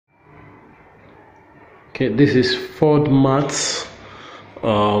Okay, this is FudMart's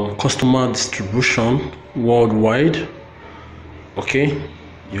customer distribution worldwide. Okay,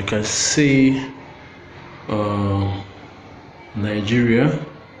 you can see Nigeria.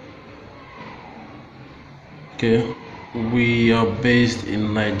 Okay, we are based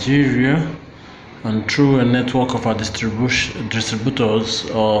in Nigeria, and through a network of our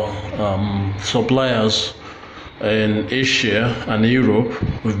distributors or suppliers in Asia and Europe,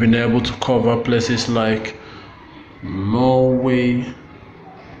 we've been able to cover places like Norway,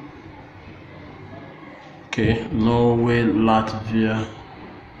 Latvia,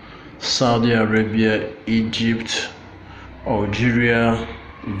 Saudi Arabia, Egypt, Algeria,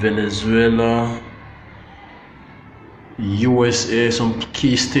 Venezuela, USA, some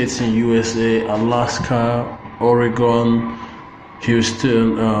key states in USA, Alaska, Oregon,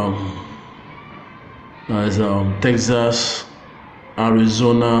 Houston, Texas,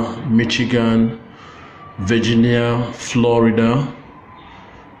 Arizona, Michigan, Virginia, Florida.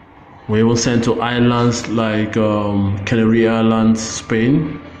 We even sent to islands like Canary Islands,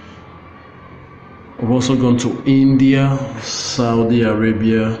 Spain. We've also gone to India, Saudi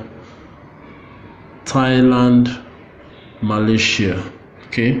Arabia, Thailand, Malaysia.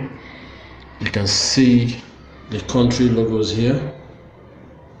 Okay, you can see the country logos here.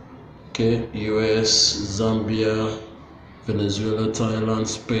 Okay, US, Zambia, Venezuela, Thailand,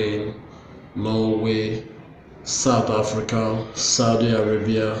 Spain, Norway, South Africa, Saudi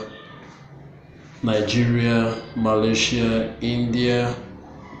Arabia, Nigeria, Malaysia, India,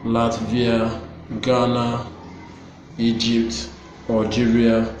 Latvia, Ghana, Egypt,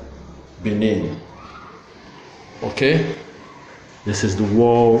 Algeria, Benin. Okay, this is the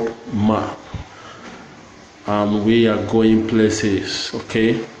world map, and we are going places.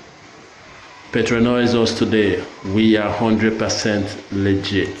 Okay, patronize us today. We are 100%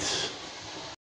 legit.